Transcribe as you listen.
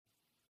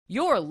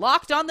You're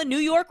Locked on the New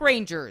York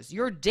Rangers,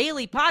 your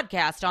daily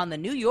podcast on the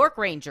New York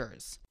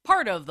Rangers.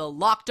 Part of the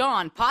Locked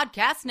On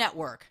Podcast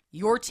Network,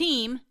 your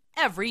team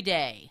every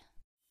day.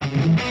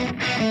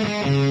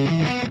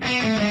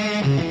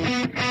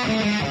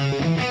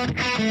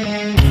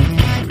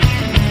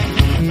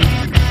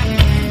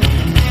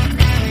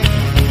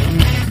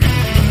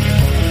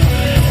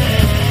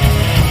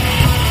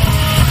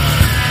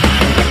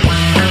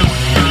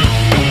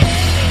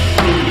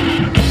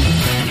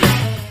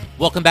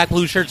 Welcome back,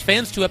 Blue Shirts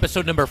fans, to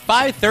episode number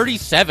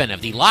 537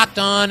 of the Locked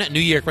On New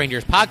York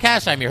Rangers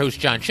podcast. I'm your host,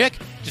 John Chick.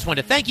 Just want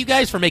to thank you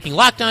guys for making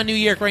Locked On New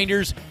York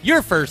Rangers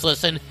your first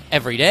listen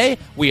every day.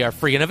 We are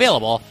free and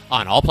available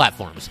on all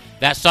platforms.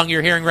 That song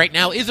you're hearing right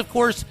now is, of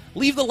course,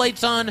 Leave the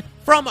Lights On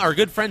from our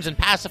good friends in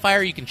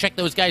Pacifier. You can check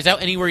those guys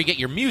out anywhere you get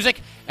your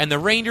music. And the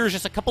Rangers,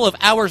 just a couple of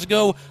hours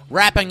ago,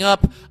 wrapping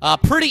up a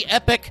pretty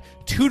epic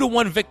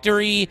 2-1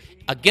 victory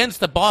against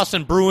the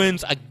Boston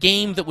Bruins, a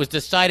game that was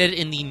decided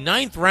in the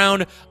 9th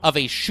round of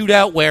a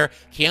shootout where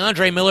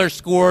K'Andre Miller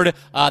scored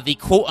the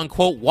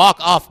quote-unquote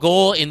walk-off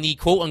goal in the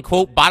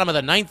quote-unquote bottom of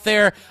the 9th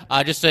there.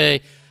 Just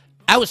a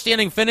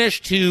outstanding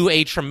finish to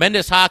a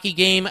tremendous hockey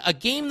game, a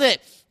game that,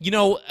 you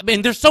know, I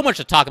mean, there's so much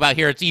to talk about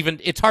here.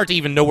 It's hard to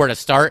even know where to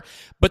start.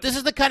 But this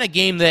is the kind of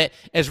game that,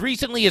 as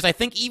recently as I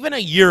think even a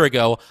year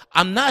ago,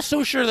 I'm not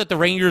so sure that the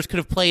Rangers could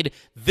have played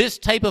this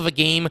type of a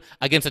game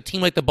against a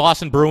team like the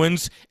Boston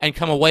Bruins and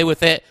come away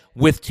with it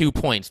with 2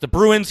 points. The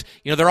Bruins,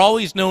 you know, they're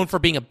always known for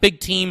being a big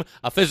team,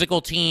 a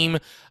physical team,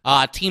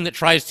 a team that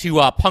tries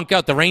to punk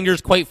out the Rangers,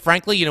 quite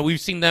frankly. You know,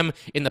 we've seen them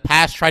in the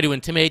past try to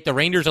intimidate the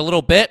Rangers a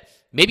little bit.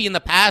 Maybe in the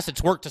past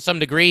it's worked to some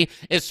degree.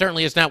 It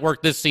certainly has not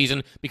worked this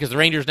season because the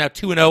Rangers now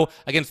 2-0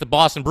 against the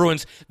Boston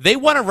Bruins. They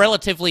won a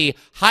relatively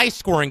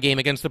high-scoring game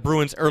against the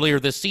Bruins earlier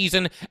this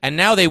season, and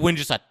now they win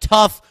just a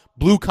tough,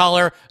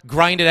 blue-collar,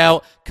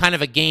 grind-it-out kind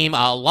of a game.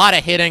 A lot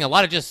of hitting, a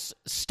lot of just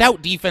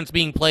stout defense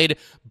being played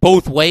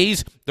both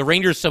ways. The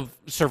Rangers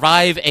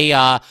survive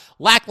a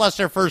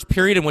lackluster first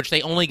period in which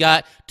they only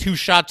got 2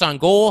 shots on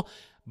goal,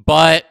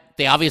 but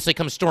they obviously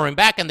come storming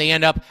back, and they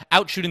end up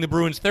out-shooting the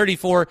Bruins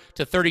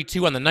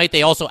 34-32 on the night.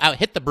 They also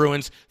out-hit the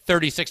Bruins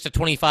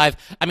 36-25.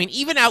 I mean,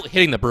 even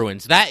out-hitting the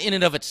Bruins, that in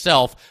and of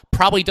itself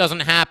probably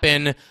doesn't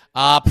happen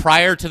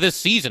prior to this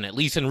season, at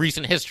least in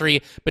recent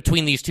history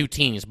between these two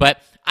teams.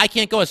 But I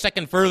can't go a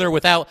second further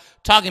without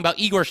talking about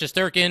Igor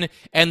Shesterkin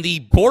and the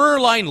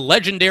borderline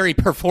legendary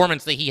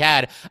performance that he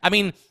had. I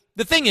mean,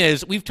 the thing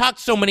is, we've talked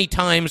so many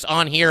times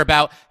on here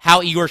about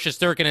how Igor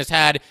Shesterkin has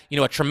had, you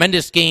know, a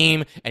tremendous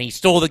game, and he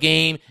stole the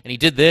game, and he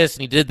did this,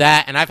 and he did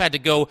that, and I've had to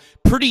go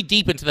pretty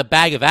deep into the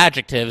bag of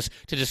adjectives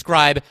to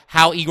describe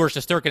how Igor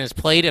Shesterkin has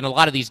played in a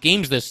lot of these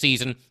games this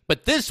season.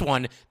 But this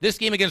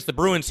game against the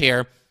Bruins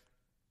here,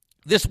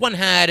 this one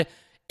had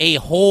a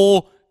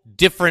whole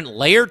different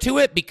layer to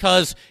it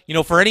because, you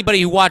know, for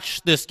anybody who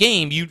watched this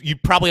game, you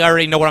probably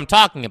already know what I'm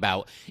talking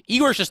about.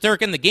 Igor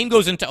Shesterkin, the game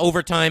goes into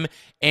overtime,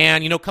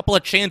 and, you know, a couple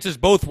of chances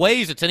both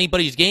ways. It's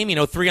anybody's game, you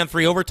know,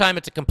 3-on-3 overtime.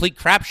 It's a complete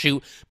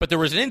crapshoot. But there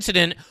was an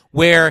incident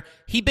where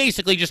he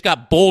basically just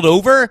got bowled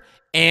over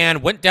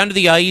and went down to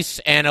the ice,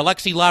 and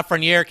Alexis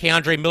Lafreniere,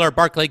 K'Andre Miller,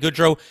 Barclay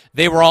Goodrow,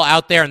 they were all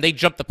out there, and they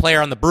jumped the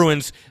player on the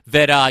Bruins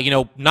that, you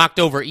know, knocked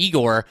over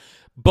Igor.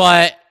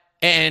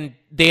 And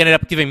they ended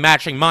up giving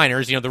matching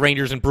minors. You know, the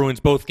Rangers and Bruins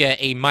both get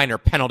a minor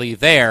penalty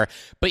there.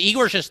 But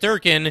Igor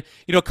Shesterkin,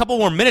 you know, a couple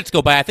more minutes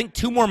go by. I think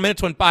 2 more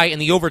minutes went by in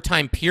the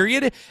overtime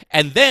period.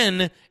 And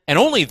then, and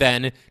only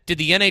then, did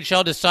the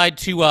NHL decide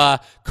to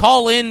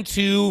call in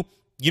to,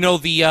 you know,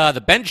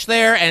 the bench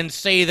there and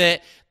say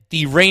that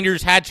the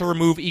Rangers had to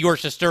remove Igor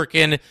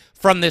Shesterkin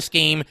from this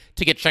game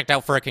to get checked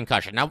out for a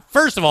concussion. Now,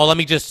 first of all, let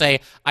me just say,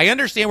 I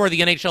understand where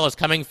the NHL is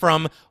coming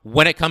from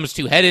when it comes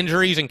to head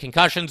injuries and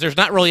concussions. There's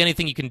not really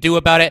anything you can do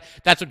about it.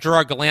 That's what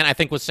Gerard Gallant, I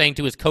think, was saying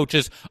to his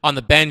coaches on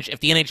the bench.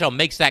 If the NHL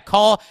makes that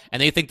call and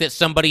they think that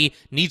somebody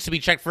needs to be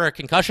checked for a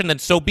concussion, then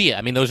so be it.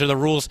 I mean, those are the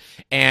rules,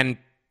 and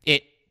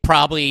it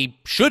probably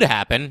should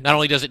happen. Not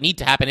only does it need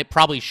to happen, it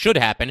probably should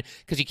happen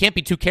because you can't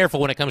be too careful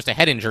when it comes to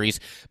head injuries.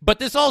 But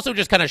this also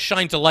just kind of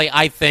shines a light,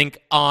 I think,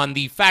 on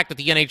the fact that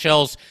the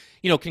NHL's,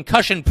 you know,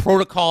 concussion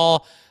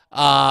protocol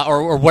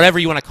or whatever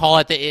you want to call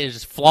it that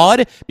is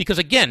flawed because,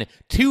 again,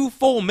 2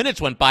 full minutes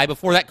went by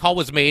before that call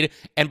was made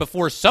and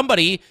before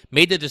somebody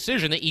made the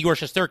decision that Igor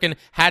Shesterkin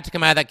had to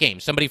come out of that game.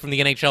 Somebody from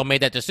the NHL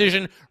made that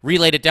decision,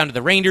 relayed it down to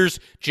the Rangers.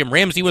 Jim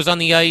Ramsey was on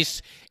the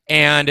ice,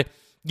 and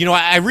you know,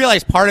 I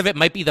realize part of it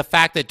might be the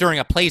fact that during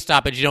a play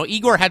stoppage, you know,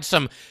 Igor had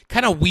some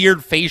kind of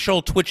weird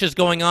facial twitches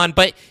going on,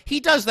 but he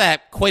does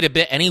that quite a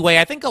bit anyway.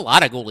 I think a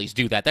lot of goalies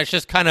do that. That's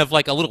just kind of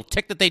like a little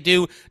tick that they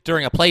do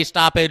during a play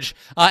stoppage.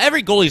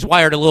 Every goalie's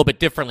wired a little bit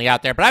differently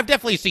out there, but I've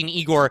definitely seen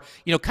Igor,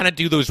 you know, kind of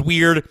do those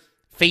weird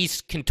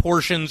face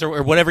contortions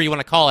or whatever you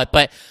want to call it.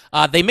 But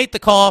they make the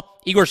call.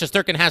 Igor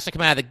Shesterkin has to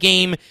come out of the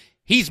game.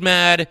 He's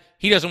mad.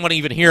 He doesn't want to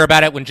even hear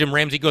about it when Jim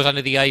Ramsey goes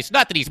onto the ice.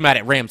 Not that he's mad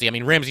at Ramsey. I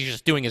mean, Ramsey's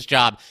just doing his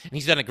job, and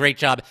he's done a great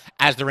job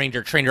as the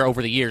Ranger trainer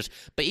over the years.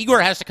 But Igor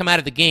has to come out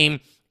of the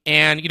game,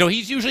 And,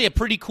 he's usually a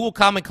pretty cool,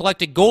 calm, and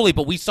collected goalie,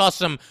 but we saw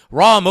some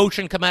raw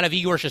emotion come out of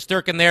Igor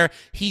Shesterkin there.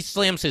 He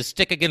slams his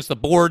stick against the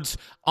boards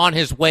on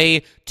his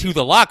way to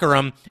the locker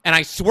room, and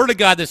I swear to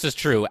God this is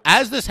true.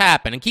 As this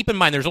happened, and keep in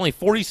mind there's only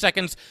 40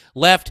 seconds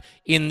left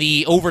in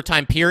the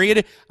overtime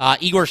period,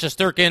 Igor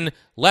Shesterkin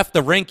left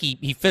the rink.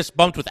 He fist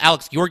bumped with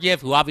Alex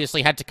Georgiev, who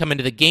obviously had to come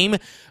into the game,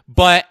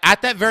 but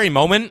at that very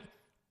moment,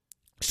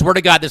 swear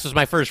to God, this was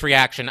my first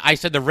reaction. I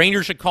said the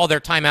Rangers should call their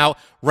timeout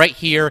right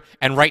here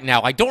and right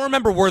now. I don't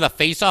remember where the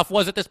faceoff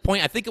was at this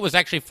point. I think it was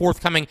actually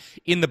forthcoming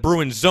in the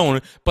Bruins zone.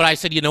 But I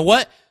said, you know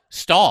what?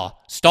 Stall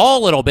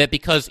a little bit,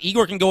 because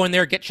Igor can go in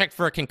there, get checked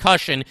for a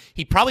concussion.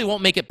 He probably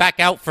won't make it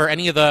back out for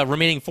any of the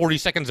remaining 40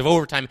 seconds of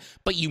overtime,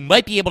 but you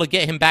might be able to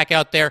get him back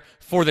out there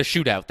for the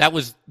shootout. That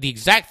was the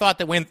exact thought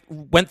that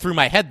went through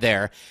my head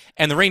there,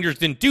 and the Rangers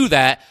didn't do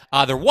that.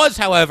 There was,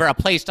 however, a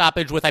play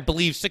stoppage with, I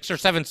believe, 6 or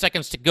 7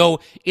 seconds to go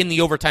in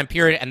the overtime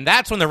period, and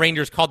that's when the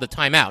Rangers called the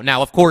timeout.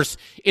 Now, of course,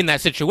 in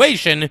that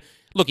situation,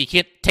 look, you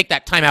can't take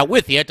that timeout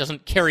with you. It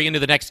doesn't carry into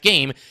the next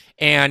game,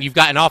 and you've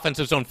got an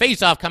offensive zone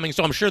faceoff coming,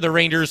 so I'm sure the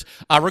Rangers,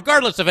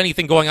 regardless of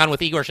anything going on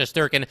with Igor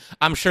Shesterkin,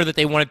 I'm sure that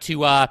they wanted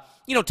to,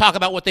 talk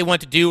about what they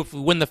want to do. If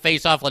we win the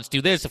faceoff, let's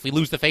do this. If we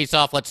lose the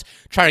faceoff, let's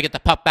try to get the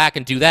puck back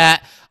and do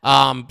that.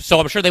 So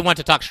I'm sure they want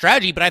to talk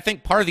strategy, but I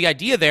think part of the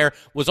idea there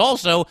was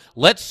also,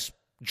 let's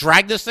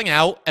drag this thing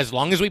out as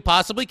long as we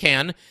possibly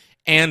can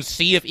and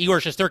see if Igor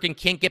Shesterkin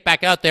can't get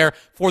back out there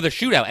for the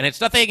shootout. And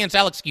it's nothing against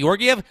Alex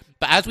Georgiev,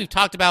 but as we've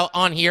talked about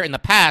on here in the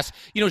past,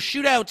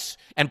 shootouts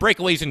and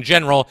breakaways in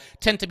general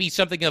tend to be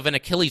something of an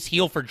Achilles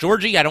heel for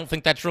Georgie. I don't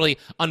think that's really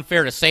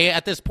unfair to say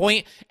at this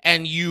point.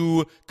 And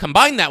you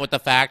combine that with the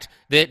fact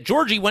that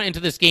Georgie went into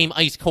this game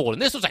ice cold.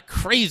 And this was a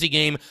crazy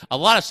game. A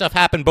lot of stuff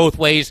happened both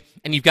ways.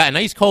 And you've got an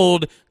ice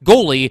cold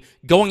goalie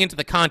going into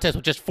the contest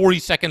with just 40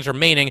 seconds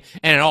remaining.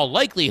 And in all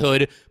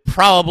likelihood,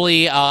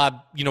 probably,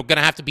 going to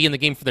have to be in the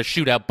game for the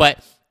shootout.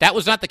 But that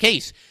was not the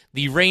case.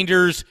 The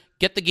Rangers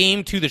get the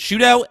game to the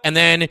shootout, and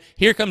then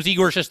here comes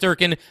Igor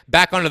Shesterkin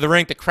back onto the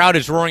rink. The crowd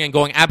is roaring and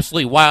going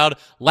absolutely wild.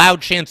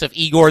 Loud chants of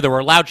Igor. There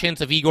were loud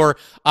chants of Igor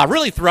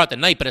really throughout the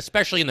night, but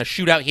especially in the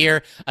shootout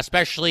here,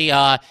 especially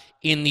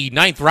in the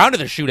 9th round of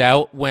the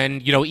shootout when,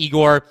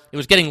 Igor, it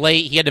was getting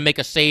late. He had to make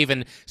a save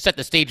and set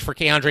the stage for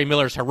K'Andre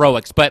Miller's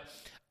heroics. But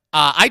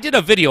I did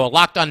a video, a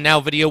Locked On Now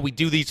video. We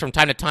do these from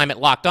time to time at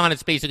Locked On.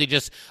 It's basically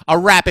just a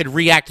rapid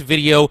react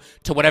video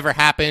to whatever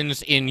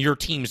happens in your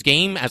team's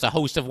game as a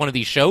host of one of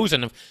these shows.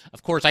 And,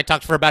 of course, I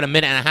talked for about a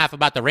minute and a half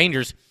about the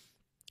Rangers.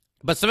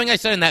 But something I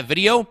said in that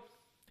video,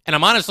 and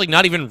I'm honestly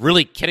not even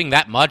really kidding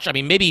that much. I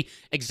mean, maybe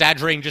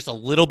exaggerating just a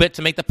little bit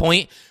to make the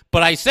point.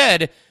 But I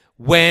said,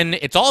 when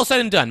it's all said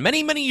and done,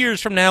 many, many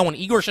years from now, when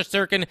Igor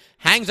Shesterkin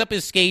hangs up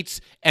his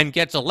skates and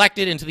gets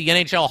elected into the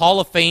NHL Hall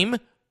of Fame,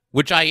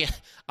 which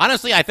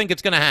honestly, I think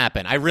it's going to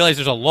happen. I realize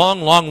there's a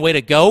long, long way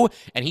to go,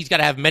 and he's got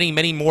to have many,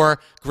 many more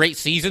great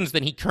seasons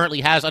than he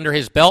currently has under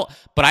his belt,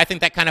 but I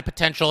think that kind of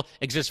potential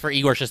exists for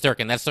Igor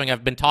Shesterkin. That's something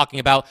I've been talking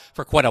about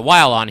for quite a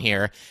while on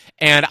here,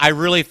 and I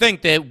really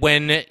think that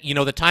when,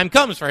 the time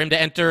comes for him to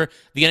enter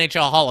the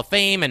NHL Hall of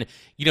Fame, and,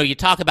 you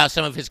talk about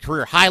some of his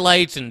career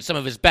highlights and some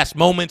of his best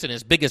moments and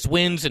his biggest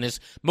wins and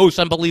his most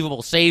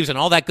unbelievable saves and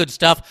all that good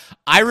stuff,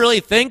 I really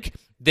think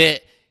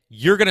that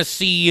you're going to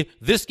see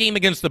this game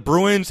against the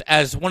Bruins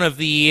as one of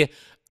the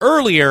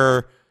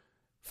earlier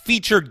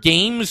featured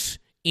games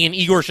in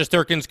Igor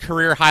Shesterkin's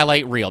career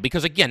highlight reel.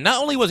 Because, again,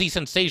 not only was he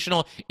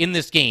sensational in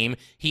this game,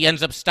 he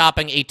ends up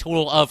stopping a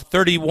total of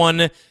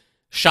 31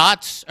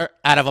 shots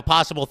out of a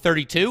possible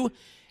 32.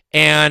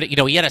 And,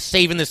 he had a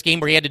save in this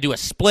game where he had to do a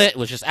split. It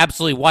was just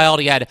absolutely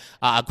wild. He had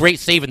a great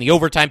save in the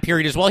overtime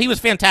period as well. He was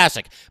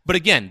fantastic. But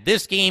again,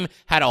 this game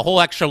had a whole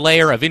extra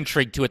layer of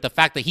intrigue to it. The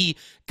fact that he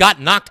got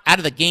knocked out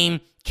of the game,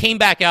 came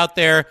back out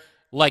there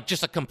like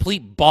just a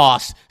complete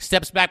boss,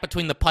 steps back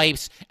between the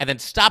pipes, and then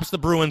stops the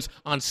Bruins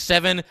on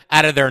 7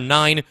 out of their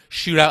 9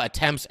 shootout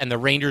attempts, and the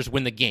Rangers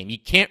win the game. You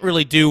can't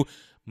really do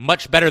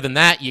much better than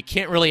that. You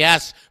can't really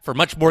ask for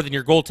much more than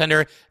your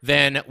goaltender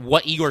than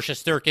what Igor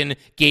Shesterkin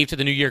gave to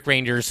the New York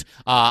Rangers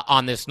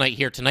on this night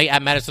here tonight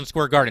at Madison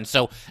Square Garden.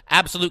 So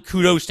absolute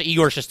kudos to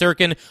Igor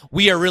Shesterkin.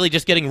 We are really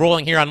just getting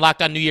rolling here on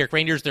Locked On New York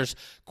Rangers. There's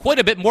quite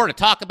a bit more to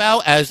talk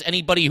about, as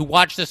anybody who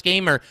watched this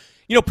game, or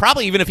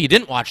probably even if you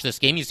didn't watch this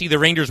game, you see the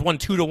Rangers won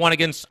 2-1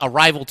 against a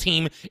rival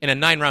team in a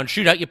 9-round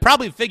shootout. You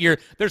probably figure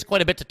there's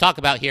quite a bit to talk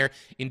about here.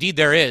 Indeed,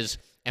 there is.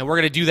 And we're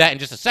going to do that in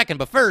just a second.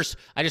 But first,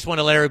 I just want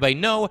to let everybody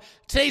know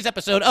today's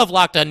episode of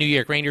Locked On New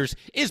York Rangers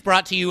is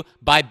brought to you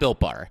by Built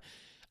Bar.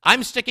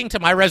 I'm sticking to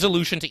my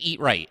resolution to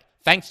eat right,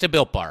 thanks to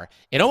Built Bar.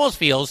 It almost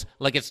feels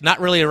like it's not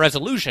really a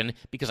resolution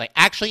because I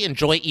actually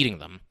enjoy eating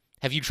them.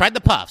 Have you tried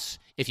the Puffs?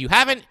 If you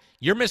haven't,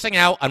 you're missing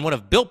out on one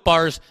of Built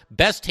Bar's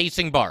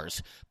best-tasting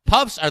bars.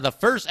 Puffs are the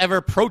first ever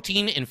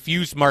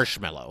protein-infused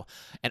marshmallow.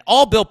 And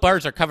all Built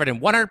Bars are covered in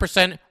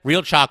 100%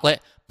 real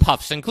chocolate,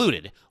 Puffs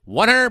included.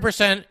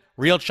 100%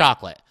 real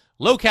chocolate.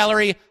 Low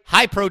calorie,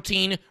 high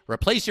protein.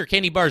 Replace your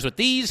candy bars with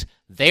these.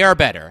 They are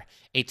better.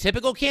 A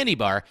typical candy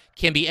bar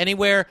can be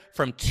anywhere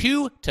from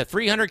 200 to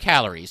 300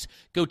 calories.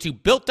 Go to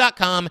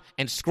Built.com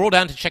and scroll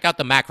down to check out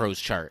the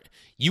macros chart.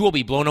 You will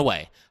be blown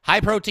away.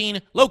 High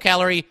protein, low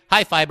calorie,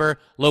 high fiber,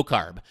 low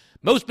carb.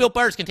 Most Built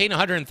Bars contain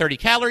 130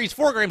 calories,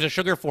 4 grams of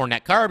sugar, 4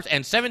 net carbs,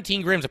 and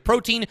 17 grams of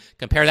protein.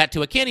 Compare that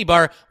to a candy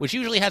bar, which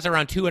usually has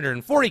around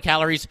 240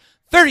 calories,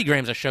 30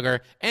 grams of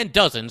sugar, and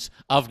dozens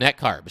of net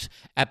carbs.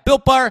 At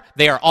Built Bar,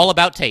 they are all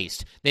about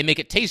taste. They make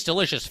it taste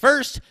delicious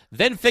first,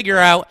 then figure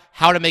out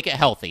how to make it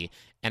healthy.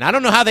 And I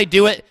don't know how they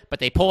do it, but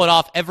they pull it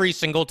off every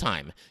single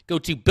time. Go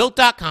to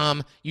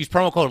Built.com, use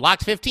promo code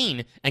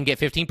LOCKED15, and get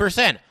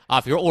 15%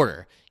 off your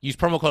order. Use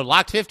promo code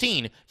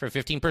LOCKED15 for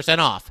 15%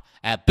 off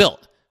at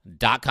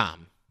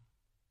Built.com.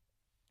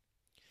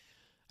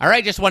 All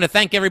right, just want to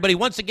thank everybody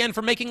once again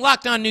for making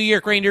Locked On New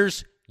York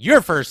Rangers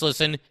your first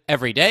listen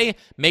every day.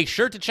 Make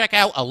sure to check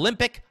out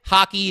Olympic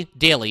Hockey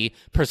Daily,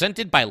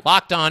 presented by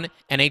Locked On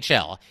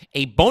NHL,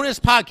 a bonus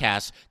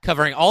podcast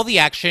covering all the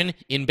action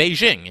in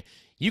Beijing.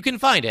 You can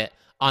find it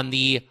on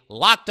the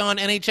Locked On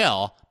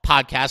NHL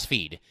podcast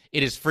feed.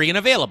 It is free and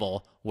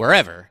available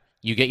wherever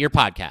you get your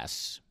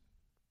podcasts.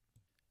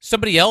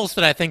 Somebody else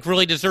that I think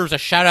really deserves a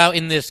shout-out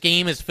in this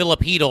game is Filip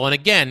Chytil. And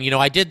again,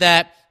 I did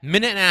that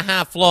minute and a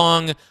half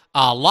long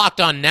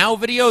Locked On Now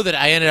video that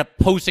I ended up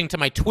posting to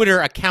my Twitter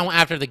account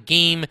after the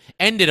game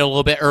ended a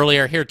little bit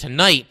earlier here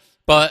tonight.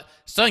 But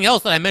something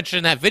else that I mentioned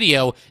in that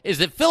video is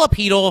that Filip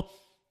Chytil,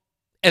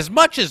 as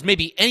much as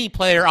maybe any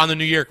player on the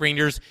New York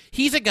Rangers,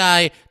 he's a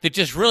guy that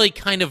just really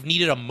kind of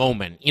needed a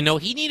moment. He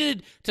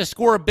needed to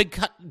score a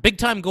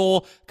big-time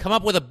goal, come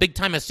up with a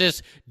big-time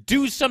assist,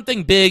 do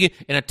something big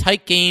in a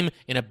tight game,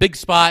 in a big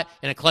spot,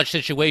 in a clutch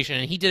situation,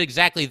 and he did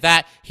exactly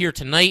that here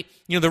tonight.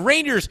 The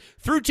Rangers,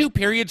 through 2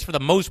 periods for the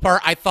most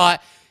part, I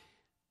thought,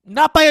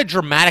 not by a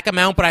dramatic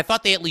amount, but I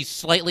thought they at least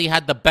slightly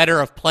had the better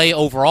of play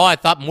overall. I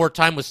thought more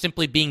time was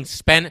simply being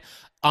spent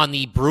on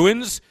the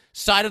Bruins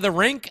side of the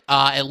rink,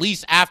 at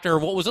least after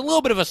what was a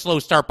little bit of a slow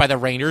start by the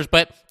Rangers,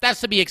 but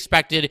that's to be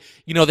expected.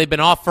 They've been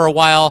off for a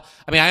while.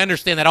 I mean, I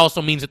understand that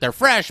also means that they're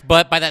fresh,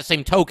 but by that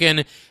same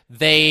token,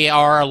 they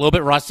are a little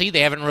bit rusty. They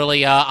haven't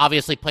really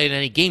obviously played in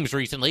any games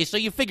recently, so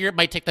you figure it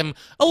might take them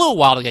a little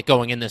while to get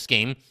going in this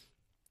game.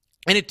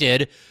 And it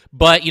did,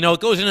 but, it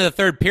goes into the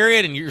third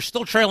period, and you're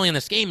still trailing in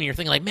this game, and you're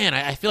thinking, like, man,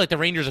 I feel like the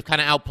Rangers have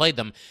kind of outplayed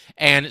them.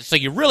 And so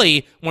you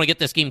really want to get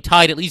this game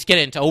tied, at least get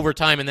it into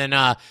overtime, and then,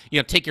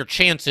 take your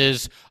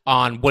chances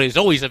on what is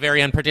always a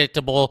very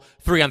unpredictable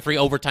 3-on-3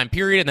 overtime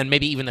period, and then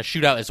maybe even the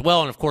shootout as well.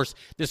 And, of course,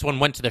 this one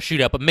went to the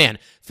shootout. But, man,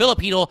 Filip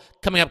Chytil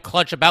coming up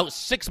clutch about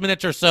 6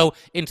 minutes or so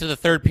into the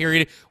third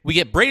period. We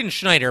get Braden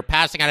Schneider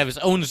passing out of his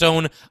own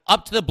zone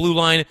up to the blue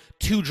line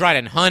to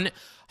Dryden Hunt.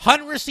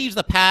 Hunt receives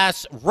the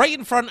pass right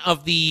in front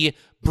of the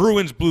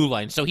Bruins blue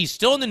line. So he's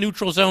still in the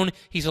neutral zone.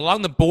 He's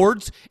along the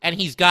boards, and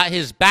he's got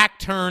his back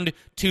turned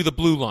to the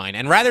blue line.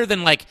 And rather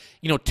than,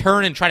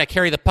 turn and try to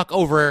carry the puck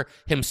over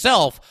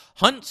himself,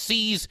 Hunt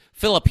sees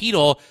Filip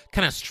Chytil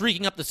kind of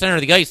streaking up the center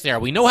of the ice there.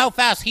 We know how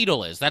fast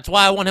Chytil is. That's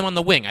why I want him on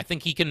the wing. I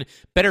think he can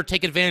better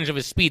take advantage of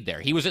his speed there.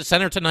 He was at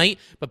center tonight,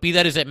 but be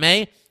that as it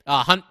may,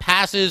 Hunt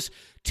passes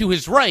to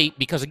his right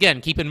because,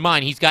 again, keep in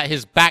mind, he's got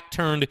his back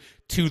turned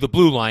to the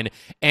blue line,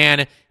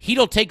 and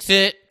Chytil takes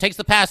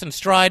the pass in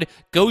stride,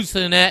 goes to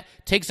the net,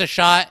 takes a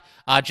shot.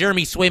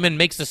 Jeremy Swayman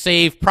makes the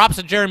save. Props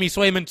to Jeremy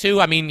Swayman, too.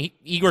 I mean,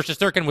 Igor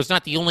Shesterkin was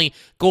not the only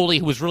goalie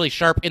who was really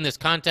sharp in this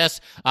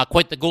contest,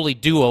 quite the goalie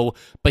duo,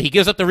 but he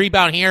gives up the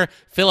rebound here.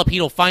 Filip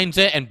Chytil finds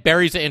it and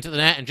buries it into the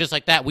net, and just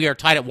like that, we are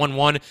tied at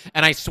 1-1,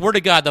 and I swear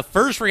to God, the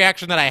first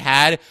reaction that I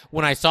had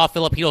when I saw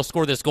Filip Chytil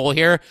score this goal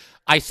here,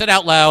 I said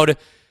out loud,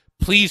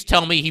 please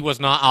tell me he was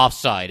not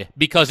offside,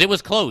 because it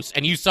was close,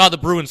 and you saw the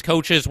Bruins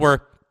coaches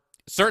were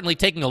certainly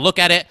taking a look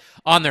at it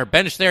on their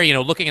bench there,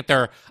 looking at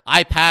their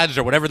iPads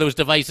or whatever those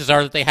devices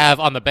are that they have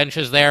on the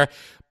benches there.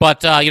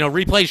 But,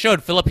 replay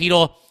showed Filip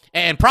Chytil,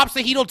 and props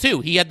to Chytil,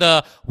 too. He had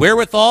the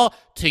wherewithal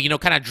to,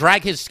 kind of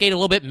drag his skate a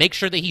little bit, make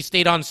sure that he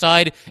stayed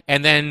onside,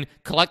 and then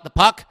collect the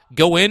puck,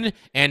 go in,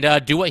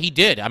 and do what he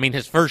did. I mean,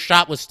 his first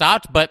shot was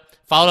stopped, but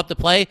followed up the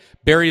play,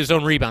 buried his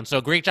own rebound.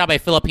 So great job by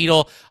Filip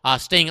Chytil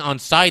staying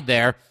onside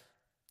there.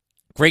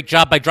 Great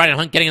job by Dryden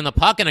Hunt getting in the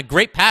puck, and a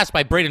great pass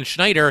by Braden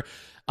Schneider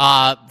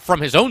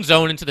from his own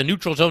zone into the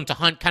neutral zone to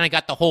Hunt. Kind of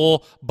got the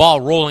whole ball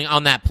rolling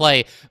on that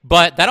play.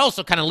 But that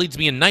also kind of leads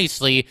me in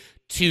nicely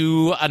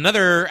to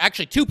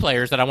actually two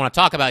players that I want to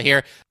talk about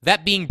here,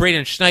 that being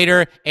Braden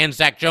Schneider and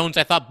Zach Jones.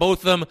 I thought both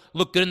of them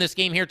looked good in this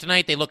game here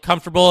tonight. They looked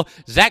comfortable.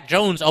 Zach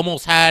Jones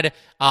almost had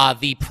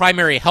the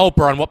primary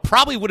helper on what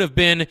probably would have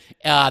been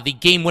the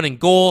game-winning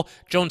goal.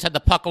 Jones had the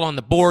puck along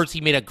the boards.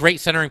 He made a great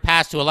centering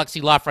pass to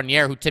Alexis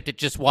Lafreniere, who tipped it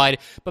just wide.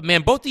 But,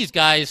 man, both these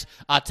guys,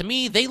 to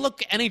me, they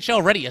look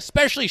NHL ready,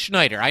 especially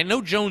Schneider. I know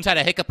Jones had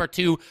a hiccup or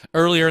two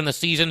earlier in the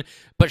season,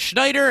 but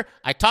Schneider,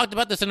 I talked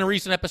about this in a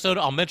recent episode.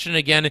 I'll mention it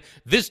again.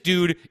 This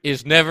dude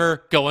is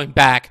never going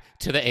back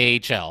to the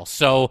AHL.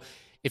 So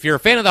if you're a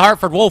fan of the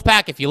Hartford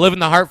Wolfpack, if you live in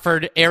the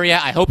Hartford area,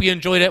 I hope you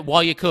enjoyed it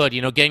while you could,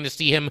 getting to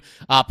see him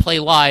play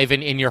live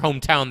in your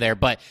hometown there.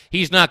 But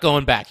he's not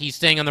going back. He's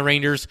staying on the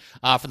Rangers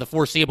for the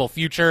foreseeable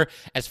future.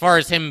 As far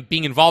as him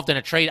being involved in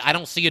a trade, I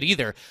don't see it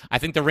either. I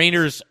think the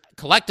Rangers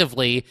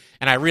collectively,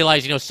 and I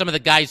realize, some of the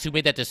guys who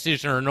made that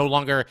decision are no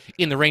longer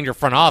in the Ranger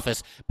front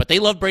office, but they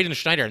love Braden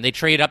Schneider, and they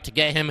traded up to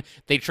get him.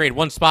 They traded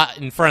one spot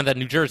in front of the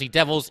New Jersey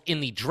Devils in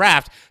the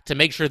draft to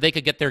make sure they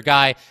could get their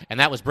guy, and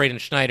that was Braden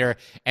Schneider.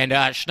 And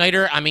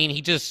Schneider,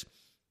 he doesn't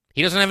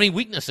have any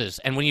weaknesses,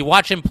 and when you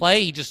watch him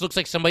play, he just looks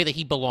like somebody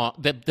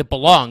that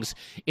belongs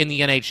in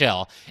the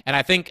NHL. And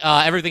I think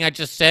everything I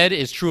just said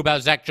is true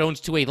about Zach Jones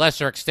to a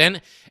lesser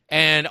extent.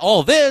 And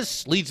all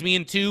this leads me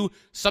into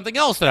something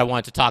else that I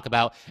wanted to talk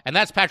about, and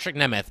that's Patrick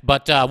Nemeth.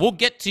 But we'll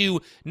get to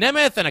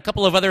Nemeth and a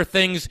couple of other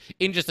things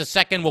in just a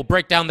second. We'll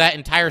break down that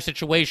entire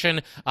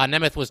situation.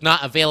 Nemeth was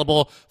not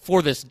available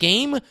for this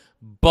game,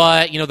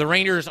 but, the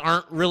Rangers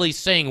aren't really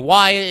saying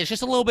why. It's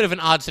just a little bit of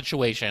an odd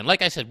situation.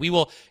 Like I said, we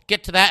will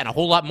get to that and a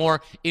whole lot more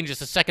in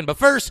just a second. But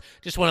first,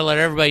 just want to let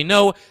everybody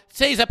know,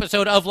 today's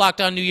episode of Locked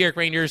On New York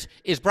Rangers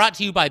is brought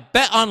to you by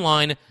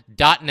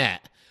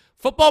BetOnline.net.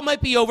 Football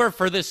might be over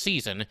for this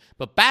season,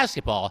 but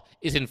basketball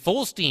is in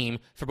full steam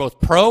for both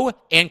pro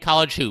and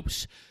college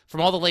hoops. From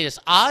all the latest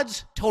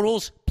odds,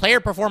 totals, player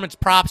performance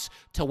props,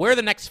 to where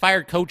the next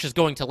fired coach is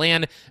going to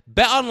land,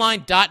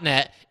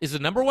 BetOnline.net is the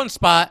number one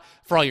spot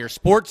for all your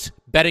sports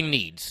betting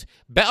needs.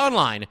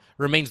 BetOnline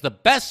remains the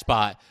best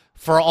spot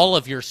for all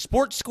of your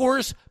sports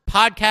scores,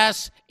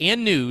 podcasts,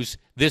 and news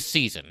this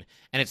season.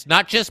 And it's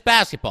not just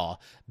basketball.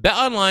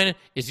 BetOnline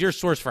is your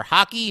source for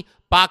hockey,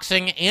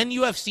 boxing, and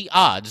UFC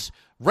odds,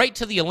 right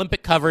to the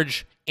Olympic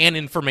coverage and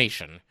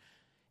information.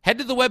 Head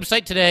to the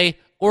website today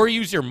or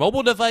use your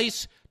mobile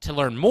device to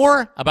learn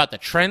more about the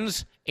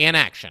trends and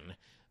action.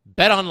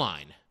 Bet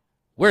Online,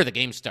 where the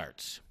game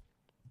starts.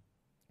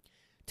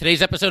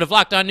 Today's episode of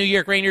Locked On New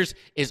York Rangers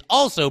is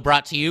also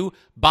brought to you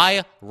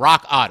by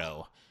Rock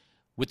Auto.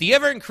 With the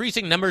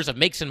ever-increasing numbers of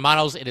makes and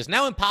models, it is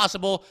now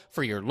impossible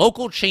for your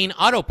local chain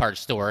auto parts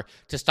store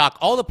to stock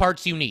all the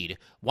parts you need.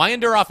 Why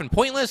endure often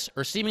pointless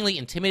or seemingly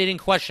intimidating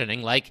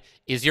questioning like,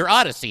 is your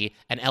Odyssey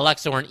an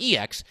LX or an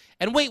EX,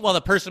 and wait while the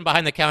person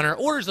behind the counter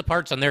orders the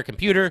parts on their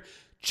computer,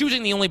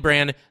 choosing the only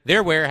brand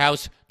their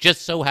warehouse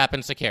just so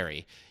happens to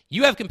carry.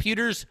 You have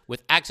computers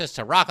with access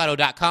to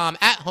RockAuto.com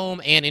at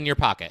home and in your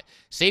pocket.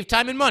 Save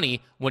time and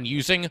money when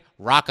using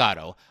Rock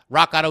Auto.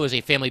 Rock Auto is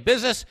a family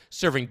business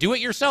serving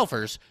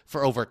do-it-yourselfers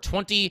for over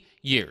 20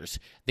 years.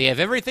 They have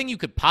everything you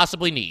could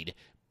possibly need.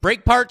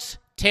 Brake parts,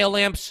 tail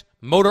lamps,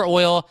 motor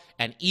oil,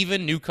 and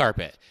even new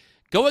carpet.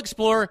 Go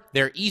explore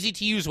their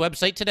easy-to-use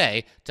website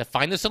today to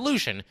find the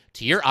solution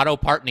to your auto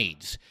part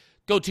needs.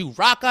 Go to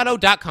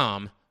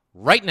RockAuto.com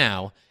right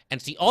now and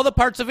see all the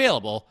parts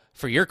available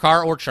for your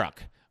car or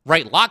truck.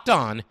 Write Locked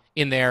On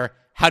in their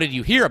How Did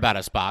You Hear About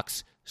Us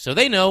box so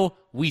they know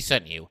we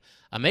sent you.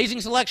 Amazing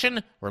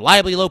selection,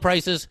 reliably low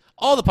prices,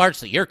 all the parts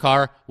that your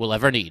car will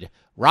ever need.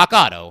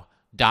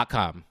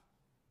 RockAuto.com.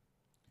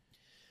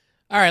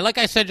 All right, like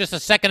I said just a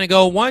second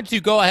ago, wanted to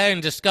go ahead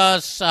and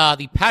discuss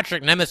the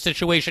Patrick Nemeth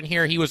situation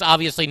here. He was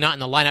obviously not in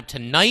the lineup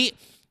tonight.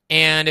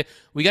 And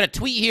we got a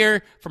tweet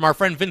here from our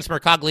friend Vince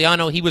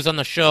Mercogliano. He was on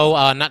the show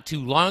not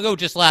too long ago,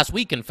 just last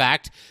week, in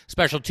fact.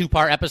 Special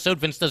two-part episode.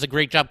 Vince does a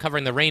great job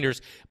covering the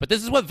Rangers. But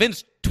this is what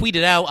Vince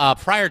tweeted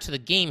out prior to the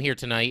game here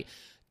tonight.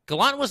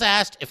 Gallant was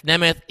asked if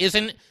Nemeth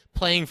isn't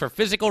playing for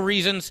physical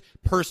reasons,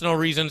 personal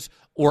reasons,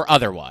 or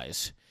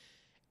otherwise.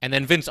 And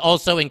then Vince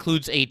also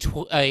includes a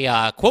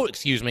quote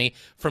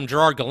from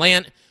Gerard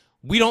Gallant.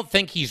 We don't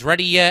think he's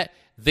ready yet.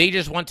 They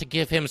just want to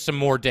give him some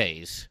more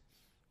days.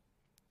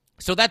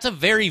 So that's a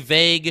very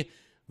vague,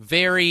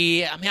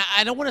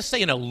 I don't want to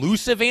say an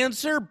elusive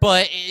answer,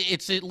 but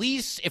it's at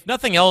least, if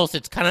nothing else,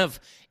 it's kind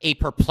of a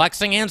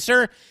perplexing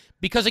answer.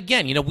 Because,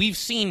 again, we've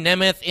seen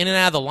Nemeth in and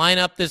out of the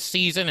lineup this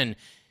season, and,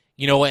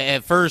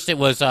 at first it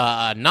was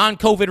a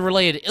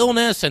non-COVID-related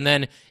illness, and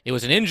then it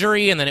was an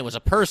injury, and then it was a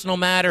personal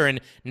matter,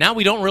 and now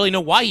we don't really know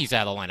why he's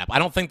out of the lineup. I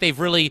don't think they've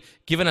really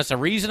given us a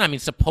reason.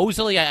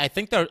 Supposedly, I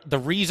think the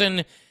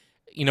reason...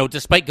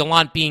 despite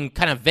Gallant being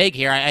kind of vague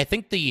here, I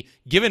think the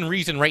given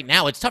reason right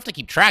now, it's tough to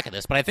keep track of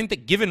this, but I think the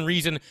given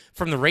reason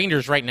from the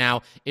Rangers right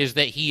now is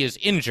that he is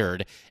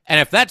injured. And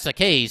if that's the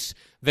case,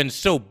 then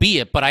so be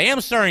it. But I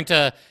am starting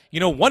to,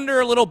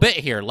 wonder a little bit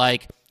here.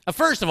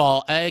 First of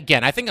all,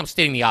 again, I think I'm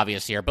stating the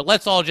obvious here, but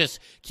let's all just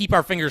keep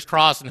our fingers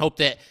crossed and hope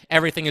that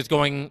everything is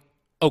going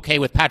okay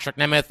with Patrick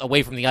Nemeth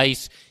away from the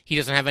ice. He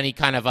doesn't have any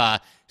kind of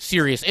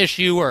serious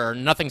issue or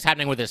nothing's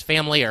happening with his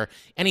family or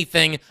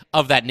anything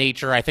of that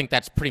nature. I think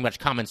that's pretty much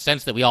common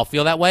sense that we all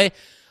feel that way.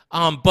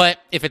 But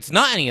if it's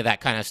not any of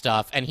that kind of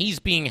stuff and he's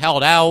being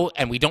held out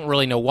and we don't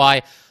really know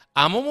why,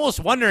 I'm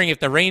almost wondering if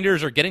the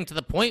Rangers are getting to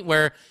the point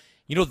where,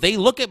 they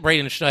look at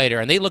Braden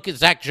Schneider and they look at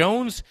Zach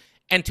Jones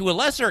and to a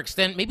lesser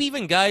extent, maybe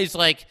even guys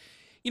like,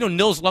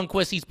 Nils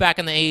Lundkvist, he's back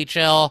in the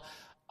AHL.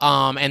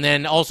 And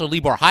then also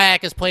Libor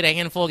Hajek has played a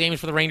handful of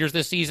games for the Rangers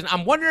this season.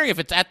 I'm wondering if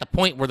it's at the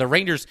point where the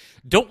Rangers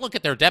don't look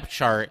at their depth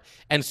chart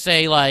and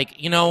say,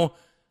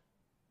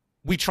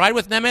 we tried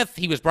with Nemeth.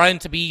 He was brought in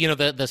to be,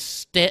 the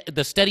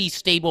steady,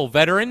 stable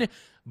veteran,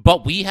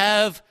 but we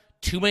have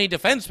too many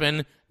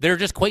defensemen that are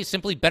just quite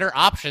simply better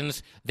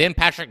options than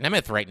Patrick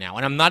Nemeth right now.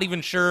 And I'm not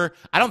even sure,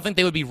 I don't think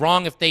they would be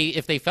wrong if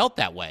they felt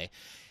that way.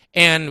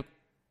 And,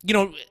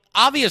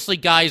 obviously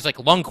guys like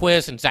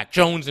Lundqvist and Zach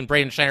Jones and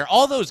Braden Schneider,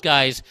 all those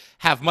guys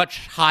have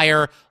much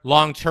higher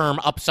long-term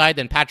upside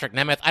than Patrick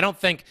Nemeth. I don't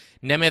think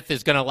Nemeth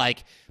is going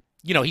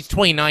to he's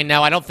 29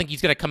 now. I don't think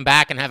he's going to come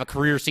back and have a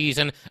career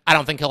season. I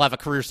don't think he'll have a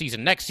career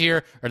season next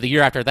year or the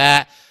year after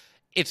that.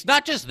 It's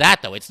not just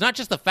that, though. It's not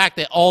just the fact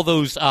that all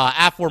those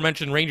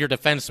aforementioned Ranger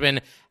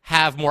defensemen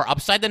have more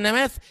upside than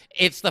Nemeth.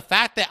 It's the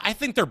fact that I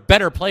think they're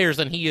better players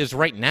than he is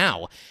right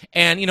now.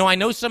 And, I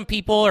know some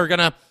people are going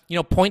to,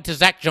 point to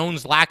Zach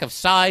Jones' lack of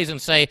size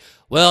and say,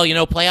 well,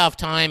 playoff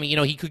time,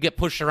 he could get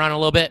pushed around a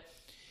little bit.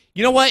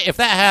 You know what? If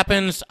that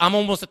happens, I'm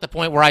almost at the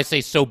point where I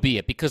say so be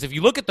it. Because if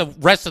you look at the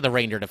rest of the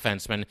Ranger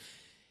defensemen,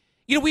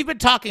 we've been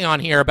talking on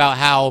here about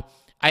how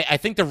I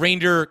think the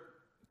Ranger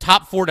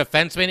top 4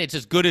 defensemen, it's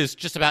as good as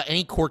just about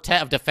any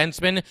quartet of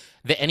defensemen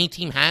that any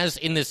team has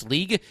in this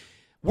league.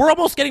 We're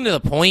almost getting to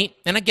the point,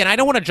 and again, I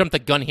don't want to jump the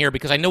gun here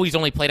because I know he's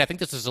only played, I think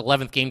this is his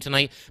 11th game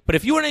tonight, but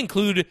if you want to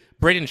include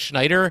Braden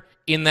Schneider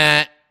in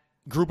that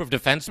group of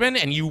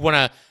defensemen and you want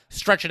to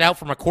stretch it out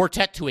from a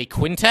quartet to a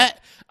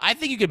quintet, I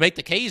think you could make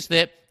the case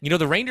that,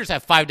 the Rangers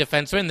have 5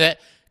 defensemen that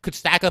could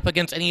stack up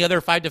against any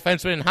other 5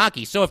 defensemen in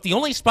hockey. So if the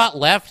only spot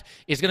left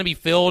is going to be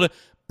filled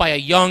by a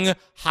young,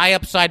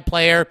 high-upside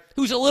player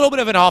who's a little bit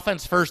of an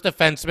offense-first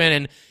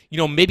defenseman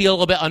and, maybe a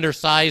little bit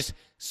undersized,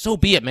 so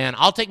be it, man.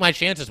 I'll take my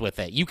chances with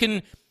it. You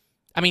can't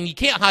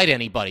hide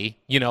anybody,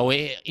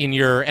 in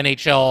your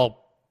NHL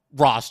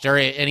roster,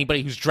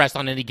 anybody who's dressed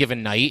on any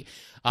given night.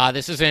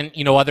 This isn't,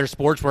 other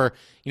sports where,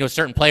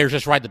 certain players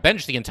just ride the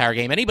bench the entire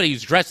game. Anybody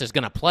who's dressed is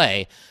going to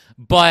play.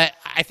 But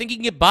I think you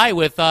can get by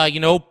with,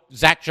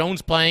 Zach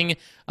Jones playing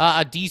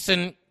a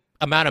decent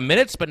amount of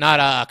minutes, but not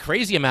a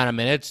crazy amount of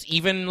minutes,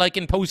 even like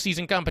in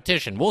postseason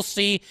competition. We'll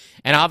see.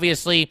 And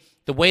obviously,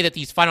 the way that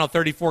these final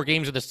 34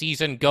 games of the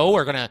season go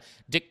are going to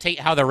dictate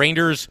how the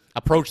Rangers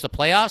approach the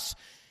playoffs.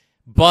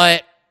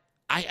 But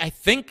I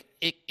think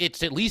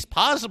it's at least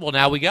possible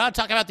now. We got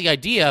to talk about the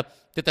idea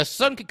that the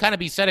sun could kind of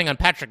be setting on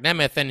Patrick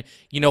Nemeth and,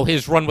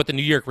 his run with the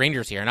New York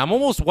Rangers here. And I'm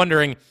almost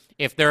wondering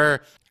if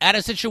they're at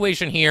a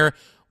situation here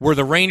where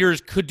the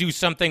Rangers could do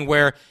something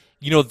where,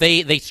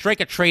 they strike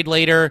a trade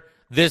later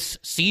this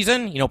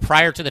season,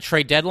 prior to the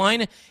trade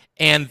deadline,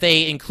 and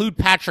they include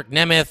Patrick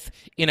Nemeth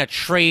in a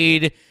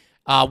trade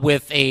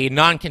with a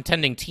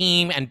non-contending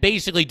team and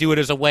basically do it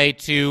as a way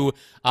to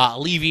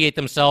alleviate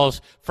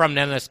themselves from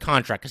Nemeth's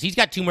contract. Because he's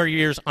got 2 more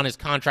years on his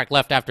contract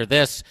left after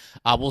this.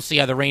 We'll see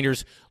how the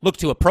Rangers look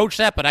to approach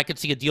that, but I could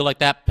see a deal like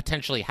that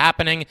potentially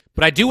happening.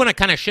 But I do want to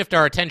kind of shift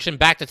our attention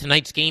back to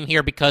tonight's game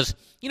here because,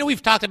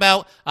 we've talked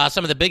about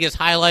some of the biggest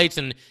highlights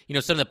and,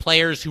 some of the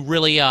players who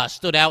really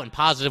stood out in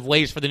positive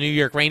ways for the New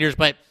York Rangers,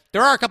 but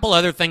there are a couple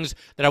other things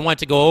that I want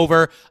to go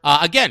over.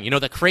 Again,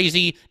 the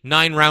crazy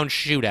 9-round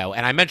shootout.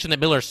 And I mentioned that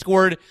Miller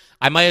scored.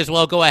 I might as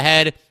well go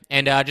ahead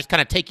and just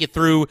kind of take you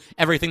through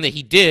everything that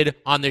he did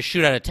on this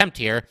shootout attempt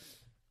here.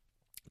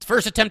 It's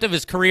first attempt of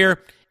his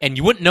career, and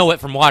you wouldn't know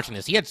it from watching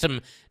this. He had some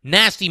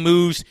nasty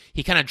moves.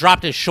 He kind of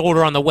dropped his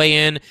shoulder on the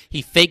way in.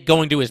 He faked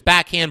going to his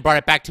backhand, brought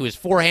it back to his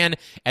forehand,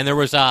 and there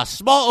was a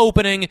small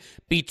opening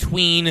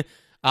between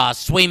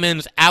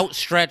Swayman's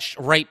outstretched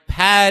right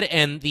pad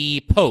and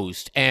the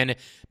post, and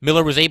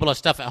Miller was able to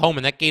stuff it home,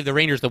 and that gave the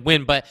Rangers the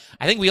win. But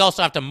I think we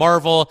also have to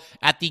marvel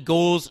at the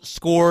goals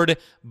scored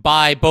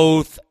by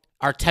both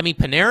Artemi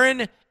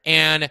Panarin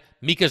and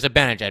Mika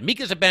Zibanejad.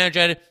 Mika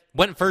Zibanejad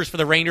went first for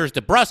the Rangers.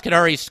 DeBrusk had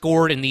already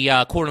scored in the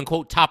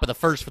quote-unquote top of the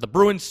first for the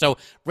Bruins, so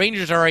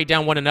Rangers are already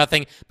down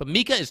 1-0. But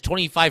Mika is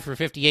 25 for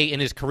 58 in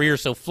his career,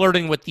 so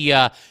flirting with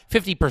the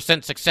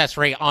 50% success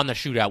rate on the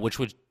shootout, which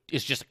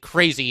is just a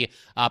crazy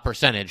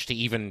percentage to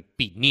even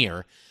be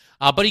near.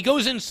 But he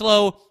goes in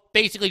slow,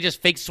 basically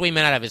just fakes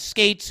Swayman out of his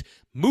skates,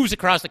 moves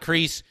across the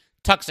crease,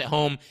 tucks it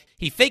home.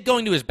 He faked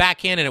going to his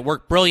backhand, and it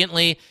worked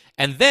brilliantly.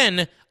 And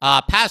then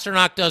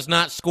Pastrnak does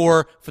not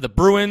score for the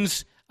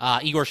Bruins.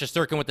 Igor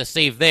Shesterkin with the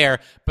save there.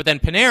 But then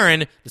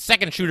Panarin, the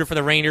second shooter for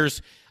the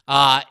Rangers,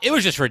 it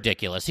was just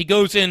ridiculous. He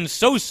goes in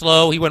so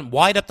slow. He went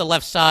wide up the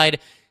left side,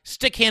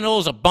 stick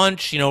handles a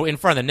bunch, in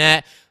front of the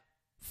net.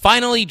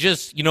 Finally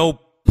just,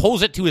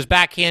 pulls it to his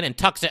backhand and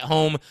tucks it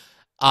home.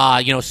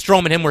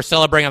 Strome and him were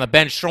celebrating on the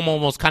bench. Strome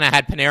almost kind of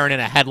had Panarin in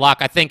a headlock.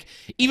 I think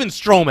even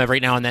Strome every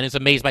now and then is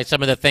amazed by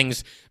some of the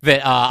things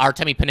that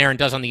Artemi Panarin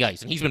does on the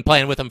ice. And he's been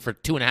playing with him for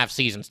 2.5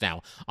 seasons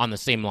now on the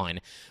same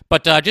line.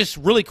 But just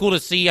really cool to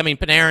see. I mean,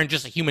 Panarin,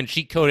 just a human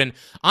cheat code. And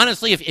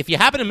honestly, if you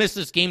happen to miss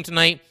this game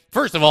tonight,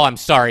 first of all, I'm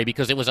sorry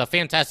because it was a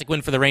fantastic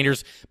win for the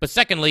Rangers. But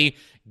secondly,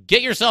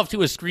 get yourself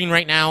to a screen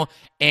right now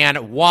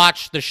and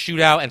watch the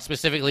shootout and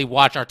specifically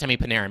watch Artemi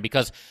Panarin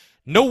because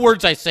no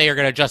words I say are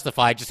going to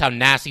justify just how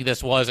nasty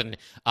this was and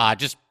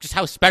just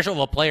how special of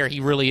a player he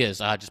really is.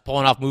 Just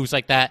pulling off moves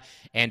like that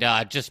and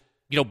just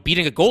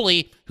beating a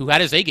goalie who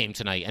had his A game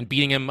tonight and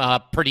beating him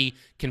pretty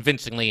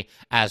convincingly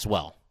as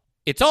well.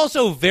 It's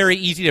also very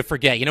easy to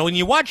forget. When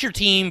you watch your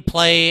team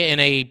play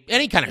in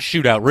any kind of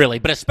shootout, really,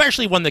 but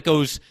especially one that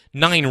goes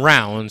 9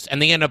 rounds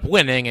and they end up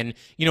winning, and,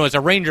 as a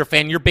Ranger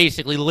fan, you're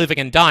basically living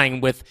and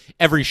dying with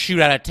every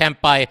shootout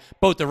attempt by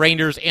both the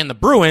Rangers and the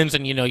Bruins,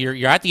 and,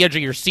 you're at the edge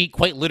of your seat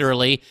quite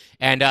literally,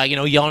 and,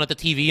 yelling at the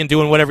TV and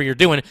doing whatever you're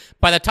doing.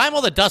 By the time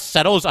all the dust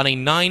settles on a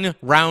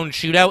 9-round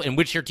shootout in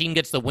which your team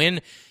gets the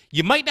win,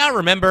 you might not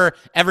remember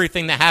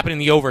everything that happened in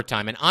the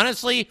overtime. And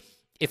honestly,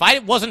 if I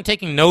wasn't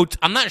taking notes,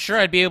 I'm not sure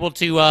I'd be able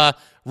to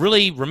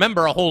really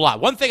remember a whole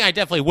lot. One thing I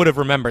definitely would have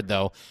remembered,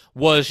 though,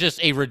 was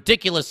just a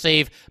ridiculous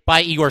save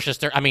by Igor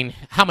Shesterkin. I mean,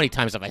 how many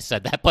times have I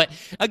said that? But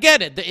again,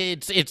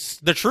 it's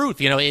the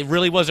truth. It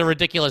really was a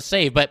ridiculous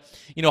save. But,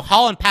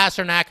 Hall and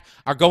Pastrnak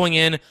are going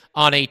in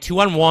on a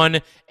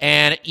 2-on-1,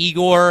 and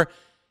Igor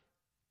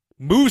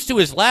moves to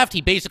his left.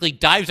 He basically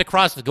dives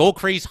across the goal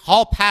crease.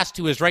 Hall passed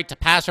to his right to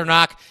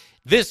Pastrnak.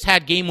 This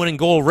had game-winning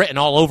goal written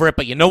all over it,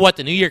 but you know what?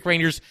 The New York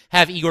Rangers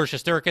have Igor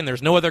Shesterkin.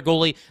 There's no other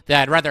goalie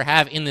that I'd rather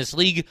have in this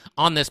league,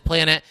 on this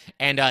planet,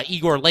 and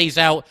Igor lays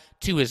out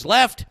to his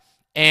left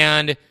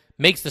and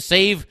makes the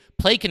save.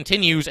 Play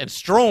continues, and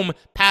Strome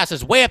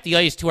passes way up the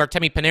ice to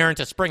Artemi Panarin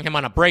to spring him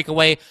on a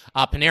breakaway.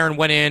 Panarin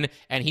went in,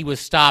 and he was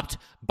stopped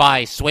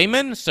by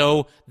Swayman,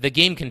 so the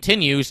game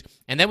continues.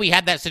 And then we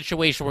had that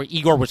situation where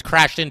Igor was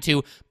crashed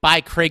into by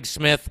Craig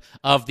Smith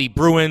of the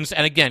Bruins.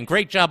 And again,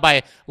 great job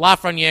by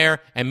Lafreniere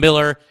and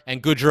Miller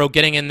and Goodrow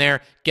getting in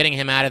there, getting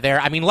him out of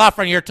there. I mean,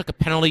 Lafreniere took a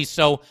penalty,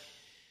 so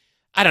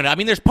I don't know. I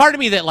mean, there's part of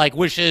me that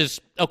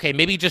wishes, okay,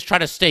 maybe just try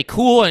to stay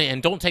cool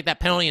and don't take that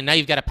penalty, and now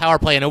you've got a power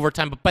play in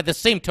overtime. But by the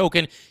same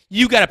token,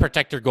 you got to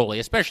protect your goalie,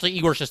 especially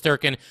Igor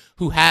Shesterkin,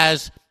 who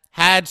has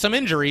had some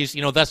injuries,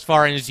 thus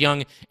far in his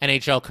young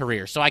NHL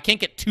career. So I can't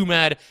get too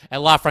mad at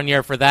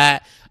Lafreniere for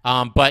that.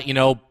 But,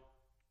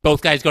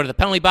 both guys go to the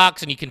penalty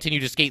box, and you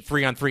continue to skate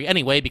 3-on-3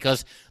 anyway,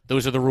 because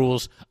those are the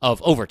rules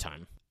of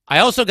overtime. I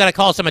also got to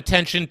call some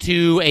attention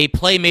to a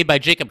play made by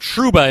Jacob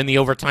Trouba in the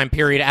overtime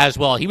period as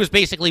well. He was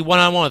basically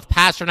one-on-one with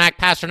Pastrnak.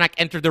 Pastrnak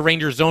entered the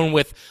Rangers zone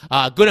with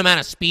a good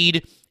amount of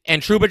speed,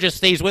 and Trouba just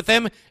stays with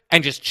him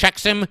and just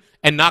checks him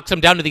and knocks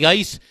him down to the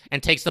ice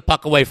and takes the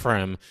puck away from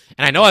him.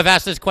 And I know I've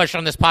asked this question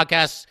on this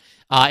podcast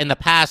in the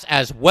past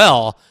as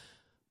well,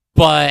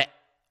 but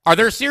are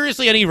there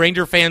seriously any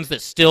Ranger fans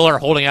that still are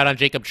holding out on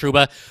Jacob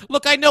Trouba?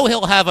 Look, I know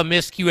he'll have a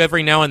miscue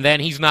every now and then.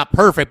 He's not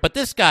perfect, but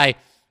this guy,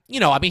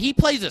 he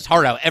plays his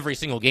heart out every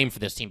single game for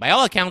this team. By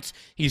all accounts,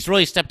 he's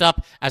really stepped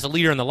up as a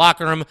leader in the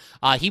locker room.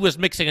 He was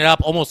mixing it up,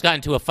 almost got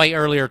into a fight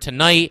earlier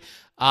tonight.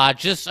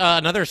 Just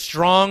another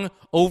strong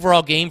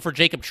overall game for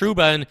Jacob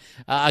Trouba. And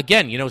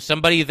again,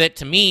 somebody that,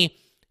 to me,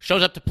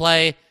 shows up to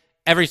play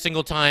every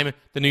single time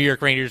the New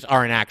York Rangers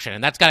are in action.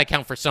 And that's got to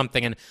count for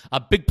something. And a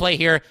big play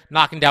here,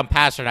 knocking down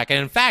Pastrnak. And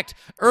in fact,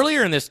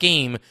 earlier in this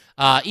game,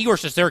 Igor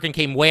Shesterkin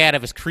came way out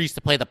of his crease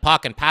to play the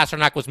puck, and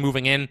Pastrnak was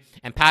moving in,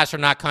 and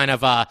Pastrnak kind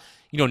of,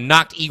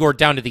 knocked Igor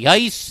down to the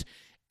ice,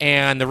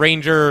 and the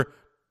Ranger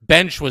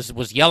bench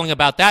was yelling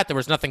about that. There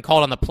was nothing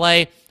called on the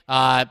play.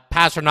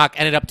 Pastrnak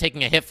ended up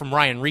taking a hit from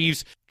Ryan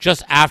Reeves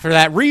just after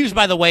that. Reeves,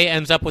 by the way,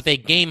 ends up with a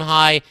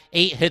game-high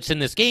 8 hits in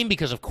this game,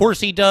 because of course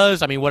he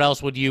does. I mean, what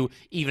else would you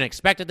even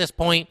expect at this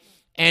point?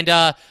 And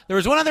there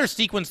was one other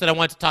sequence that I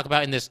wanted to talk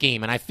about in this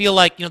game, and I feel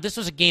like, this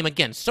was a game,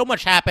 again, so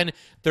much happened.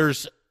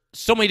 There's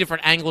so many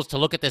different angles to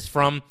look at this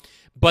from.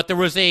 But there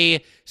was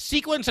a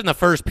sequence in the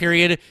first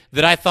period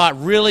that I thought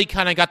really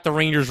kind of got the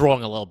Rangers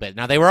rolling a little bit.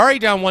 Now, they were already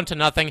down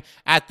 1-0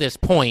 at this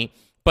point,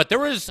 but there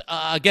was,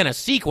 again, a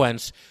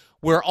sequence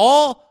where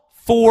all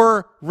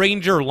 4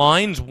 Ranger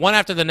lines, one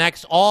after the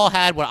next, all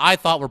had what I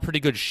thought were pretty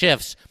good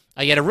shifts.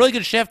 You had a really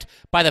good shift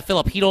by the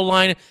Philip Chytil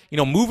line,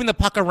 moving the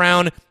puck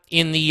around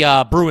in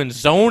the Bruins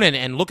zone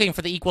and looking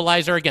for the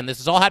equalizer. Again, this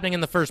is all happening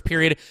in the first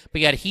period, but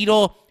you had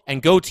Chytil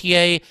and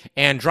Gauthier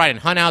and Dryden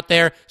Hunt out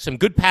there. Some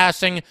good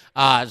passing.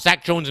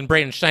 Zach Jones and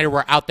Braden Schneider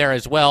were out there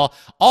as well.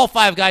 All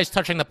 5 guys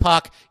touching the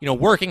puck,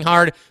 working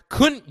hard.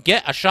 Couldn't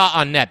get a shot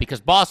on net because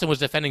Boston was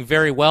defending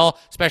very well,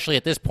 especially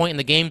at this point in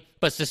the game,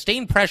 but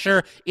sustained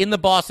pressure in the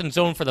Boston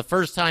zone for the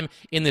first time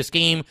in this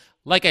game.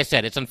 Like I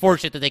said, it's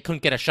unfortunate that they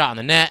couldn't get a shot on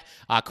the net,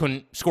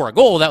 couldn't score a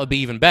goal. That would be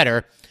even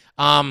better.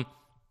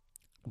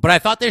 But I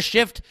thought this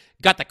shift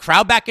got the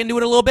crowd back into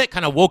it a little bit,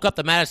 kind of woke up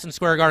the Madison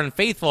Square Garden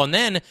faithful, and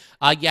then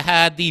you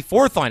had the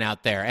 4th line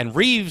out there, and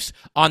Reeves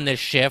on this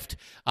shift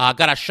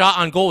got a shot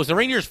on goal. It was the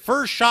Rangers'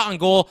 first shot on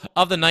goal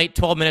of the night,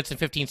 12 minutes and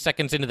 15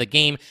 seconds into the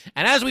game.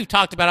 And as we've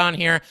talked about on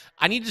here,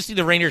 I need to see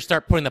the Rangers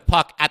start putting the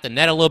puck at the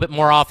net a little bit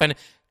more often.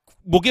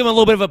 We'll give them a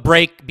little bit of a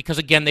break because,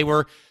 again, they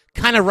were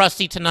kind of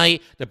rusty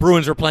tonight. The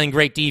Bruins were playing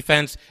great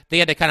defense. They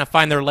had to kind of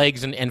find their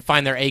legs and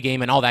find their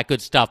A-game and all that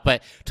good stuff.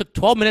 But it took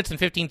 12 minutes and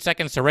 15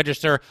 seconds to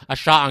register a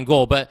shot on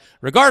goal. But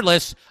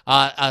regardless,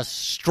 a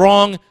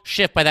strong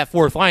shift by that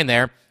 4th line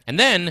there. And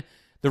then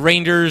the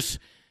Rangers,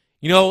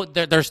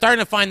 they're starting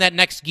to find that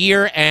next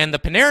gear, and the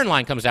Panarin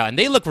line comes out, and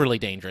they look really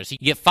dangerous. You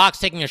get Fox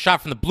taking a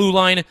shot from the blue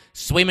line.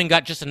 Swayman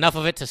got just enough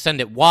of it to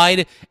send it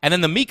wide, and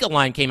then the Mika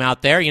line came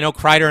out there,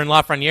 Kreider and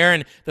Lafreniere,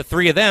 and the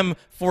three of them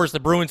forced the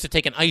Bruins to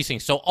take an icing.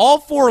 So all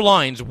four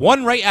lines,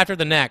 one right after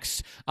the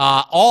next,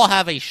 all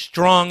have a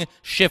strong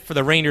shift for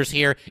the Rangers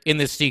here in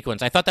this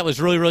sequence. I thought that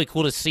was really, really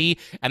cool to see,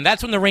 and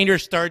that's when the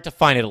Rangers started to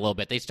find it a little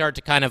bit. They started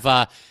to kind of,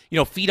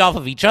 feed off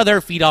of each other,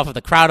 feed off of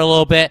the crowd a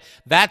little bit.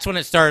 That's when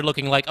it started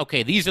looking like,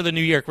 okay, these are the New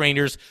York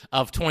Rangers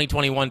of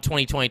 2021,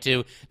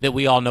 2022 that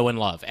we all know and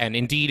love. And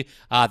indeed,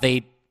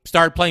 they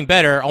started playing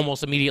better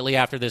almost immediately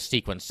after this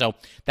sequence. So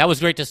that was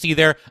great to see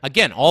there.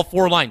 Again, all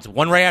four lines,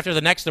 one right after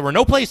the next. There were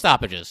no play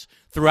stoppages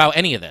throughout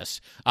any of this.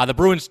 The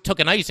Bruins took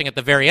an icing at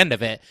the very end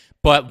of it,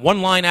 but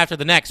one line after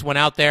the next went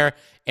out there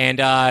and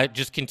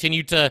just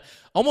continued to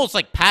almost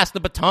like pass the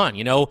baton.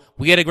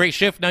 We had a great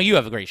shift, now you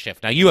have a great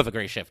shift. Now you have a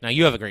great shift. Now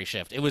you have a great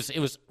shift. It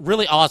was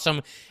really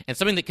awesome and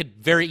something that could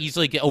very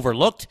easily get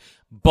overlooked.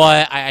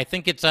 But I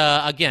think it's,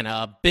 again,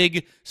 a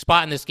big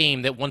spot in this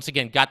game that once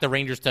again got the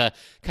Rangers to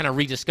kind of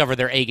rediscover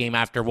their A game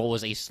after what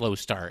was a slow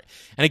start.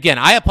 And again,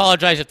 I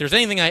apologize if there's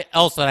anything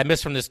else that I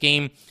missed from this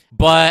game.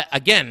 But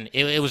again,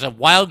 it was a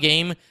wild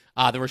game.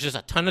 There was just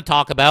a ton to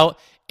talk about.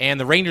 And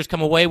the Rangers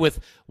come away with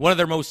one of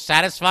their most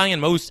satisfying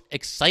and most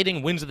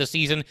exciting wins of the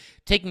season,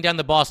 taking down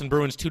the Boston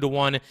Bruins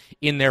 2-1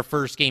 in their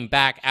first game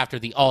back after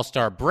the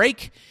All-Star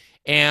break.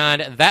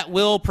 And that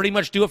will pretty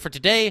much do it for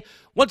today.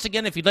 Once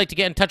again, if you'd like to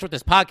get in touch with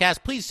this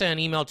podcast, please send an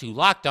email to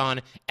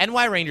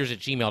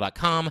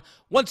lockedonnyrangers@gmail.com.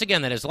 Once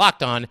again, that is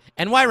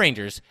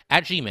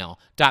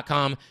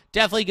lockedonnyrangers@gmail.com.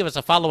 Definitely give us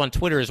a follow on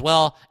Twitter as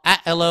well,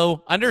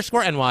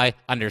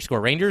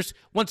 @LO_NY_Rangers.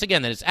 Once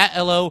again, that is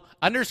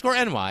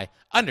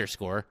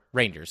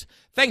 @LO_NY_Rangers.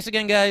 Thanks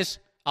again, guys.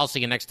 I'll see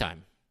you next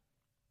time.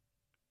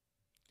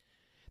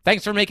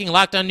 Thanks for making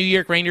Locked On New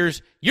York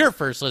Rangers your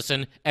first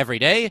listen every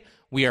day.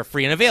 We are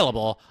free and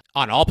available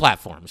on all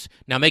platforms.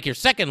 Now make your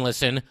second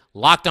listen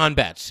Locked On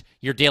Bets,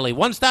 your daily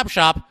one-stop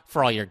shop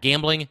for all your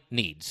gambling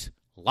needs.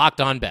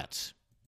 Locked On Bets.